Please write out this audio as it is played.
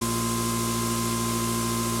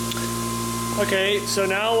Okay, so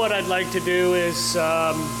now what I'd like to do is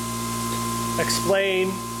explain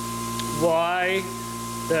why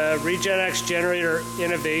the ReGenX generator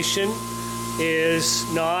innovation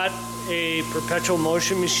is not a perpetual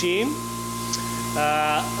motion machine.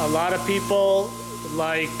 A lot of people,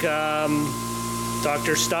 like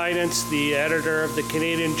Dr. Steinitz, the editor of the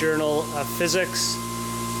Canadian Journal of Physics,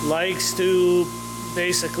 likes to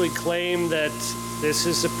basically claim that this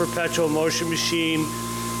is a perpetual motion machine,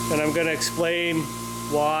 and I'm going to explain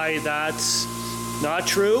why that's not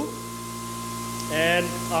true, and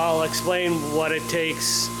I'll explain what it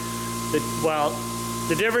takes,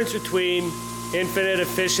 the difference between infinite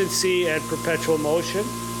efficiency and perpetual motion.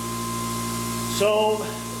 So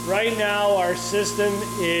right now our system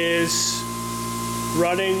is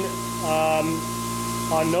running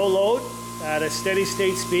on no load at a steady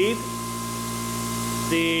state speed.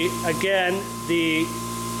 Again, the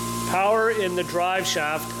power in the drive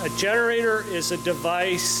shaft, a generator is a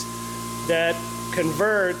device that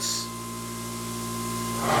converts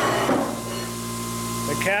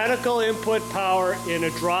mechanical input power in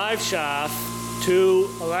a drive shaft to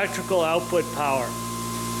electrical output power.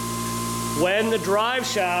 When the drive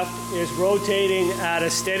shaft is rotating at a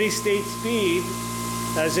steady state speed,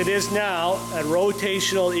 as it is now at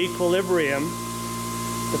rotational equilibrium,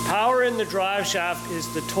 the power in the drive shaft is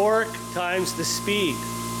the torque times the speed.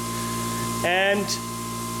 And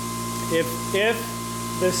if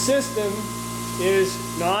the system is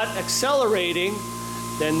not accelerating,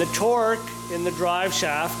 then the torque in the drive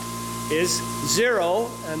shaft is zero,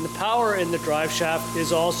 and the power in the drive shaft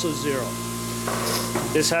is also zero.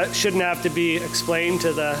 This shouldn't have to be explained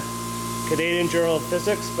to the Canadian Journal of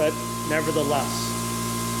Physics, but nevertheless.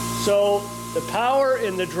 So the power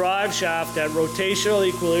in the drive shaft at rotational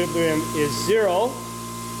equilibrium is zero,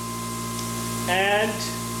 and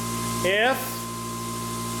if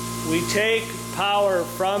we take power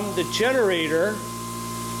from the generator,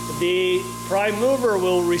 the prime mover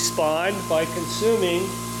will respond by consuming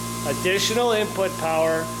additional input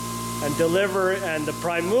power and the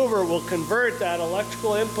prime mover will convert that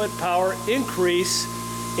electrical input power increase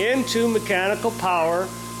into mechanical power,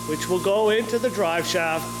 which will go into the drive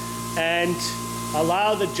shaft and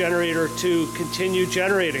allow the generator to continue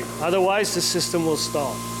generating. Otherwise, the system will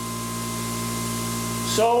stall.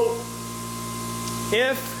 So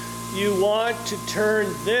if you want to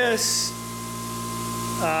turn this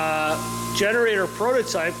generator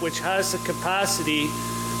prototype, which has the capacity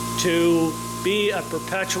to be a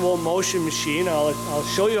perpetual motion machine, I'll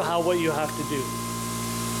show you what you have to do.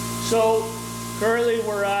 So currently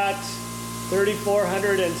we're at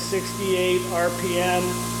 3,468 RPM.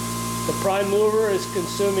 The prime mover is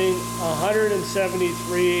consuming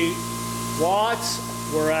 173 watts.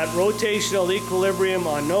 We're at rotational equilibrium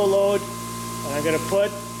on no load, and I'm going to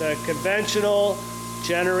put the conventional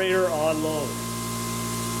generator on load.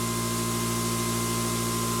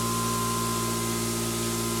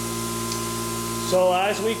 So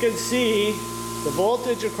as we can see, the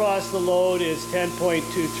voltage across the load is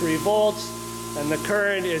 10.23 volts, and the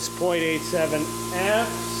current is 0.87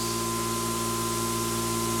 amps.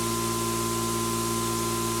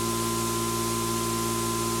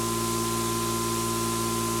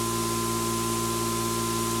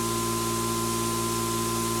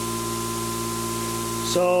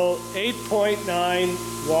 So 8.9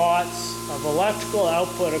 watts of electrical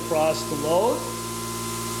output across the load.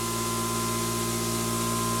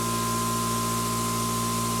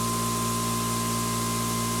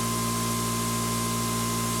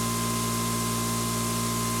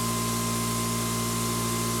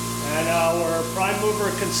 And our prime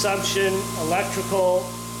mover consumption, electrical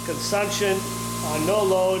consumption on no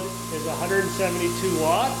load is 172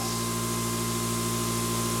 watts.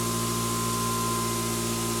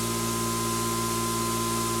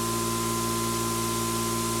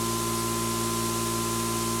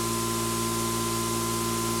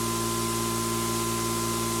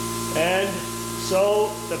 And so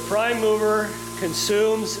the prime mover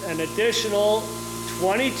consumes an additional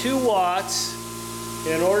 22 watts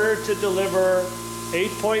in order to deliver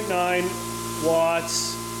 8.9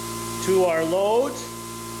 watts to our load.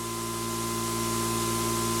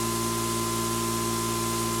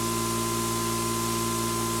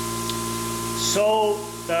 So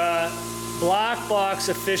the black box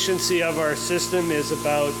efficiency of our system is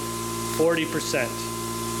about 40%.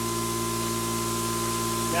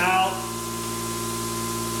 Now,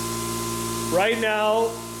 right now,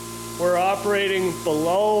 we're operating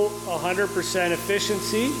below 100%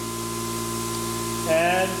 efficiency,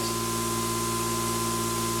 and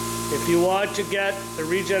if you want to get the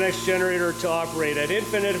ReGenX generator to operate at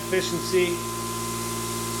infinite efficiency,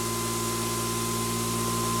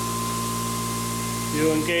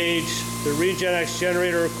 You engage the ReGenX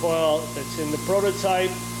generator coil that's in the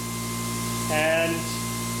prototype, and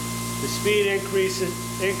the speed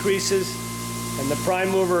increases and the prime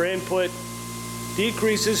mover input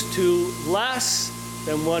decreases to less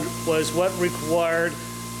than what required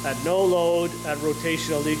at no load at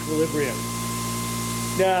rotational equilibrium.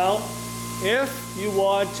 Now, if you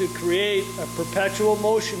want to create a perpetual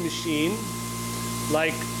motion machine,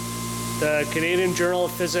 like the Canadian Journal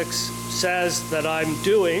of Physics says that I'm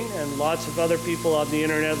doing, and lots of other people on the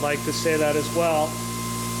internet like to say that as well,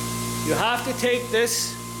 you have to take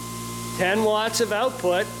this 10 watts of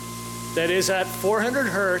output that is at 400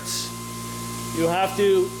 hertz, you have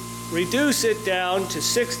to reduce it down to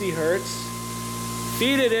 60 hertz,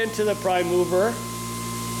 feed it into the prime mover,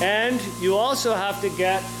 and you also have to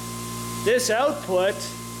get this output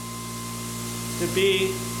to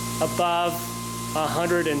be above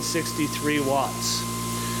 163 watts.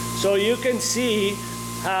 So you can see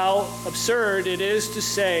how absurd it is to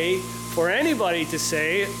say, for anybody to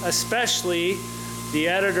say, especially the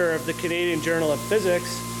editor of the Canadian Journal of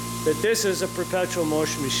Physics, that this is a perpetual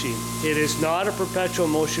motion machine. It is not a perpetual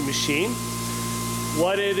motion machine.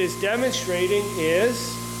 What it is demonstrating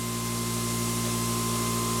is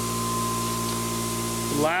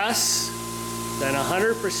less than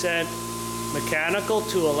 100% mechanical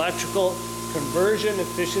to electrical conversion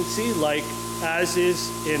efficiency, like as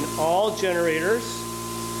is in all generators,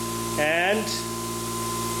 and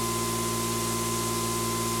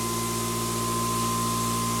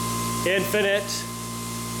infinite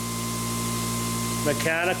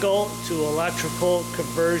mechanical to electrical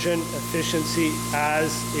conversion efficiency,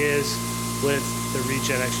 as is with the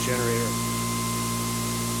ReGenX generator.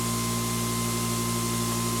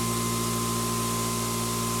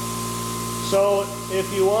 So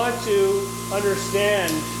if you want to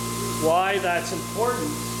understand why that's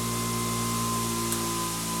important,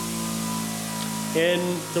 in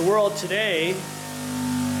the world today,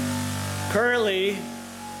 currently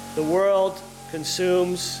the world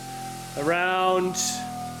consumes around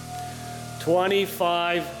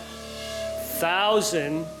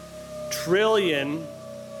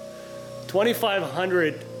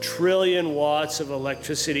 2,500 trillion watts of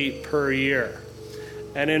electricity per year.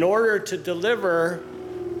 And in order to deliver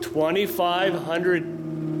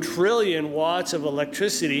 2,500 trillion watts of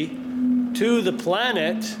electricity to the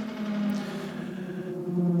planet,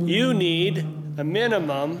 you need a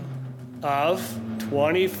minimum of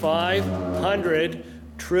 2,500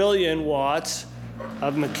 trillion watts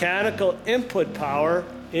of mechanical input power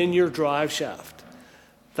in your drive shaft.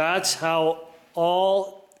 That's how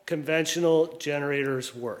all conventional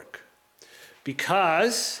generators work.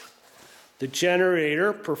 Because the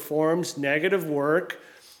generator performs negative work,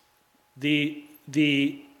 the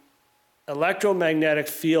electromagnetic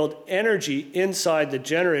field energy inside the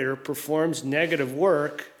generator performs negative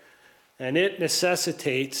work, and it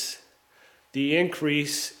necessitates the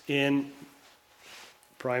increase in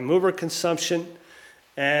prime mover consumption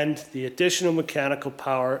and the additional mechanical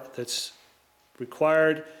power that's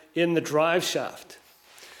required in the drive shaft.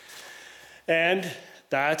 And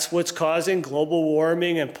that's what's causing global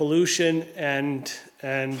warming and pollution and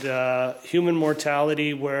human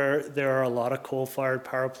mortality, where there are a lot of coal-fired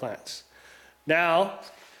power plants. Now,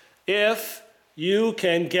 if you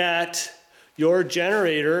can get your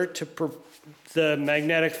generator the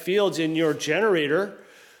magnetic fields in your generator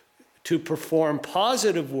to perform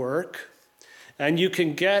positive work, and you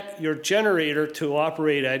can get your generator to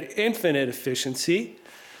operate at infinite efficiency,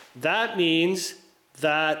 that means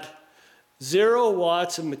that 0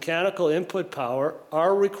 watts of mechanical input power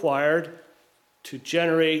are required to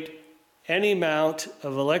generate any amount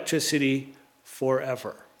of electricity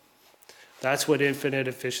forever. That's what infinite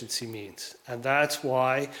efficiency means. And that's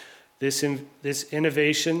why this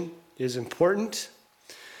innovation is important,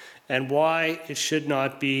 and why it should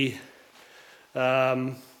not be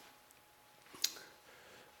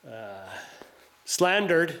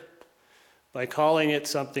slandered by calling it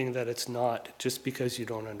something that it's not, just because you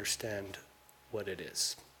don't understand what it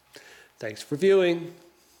is. Thanks for viewing.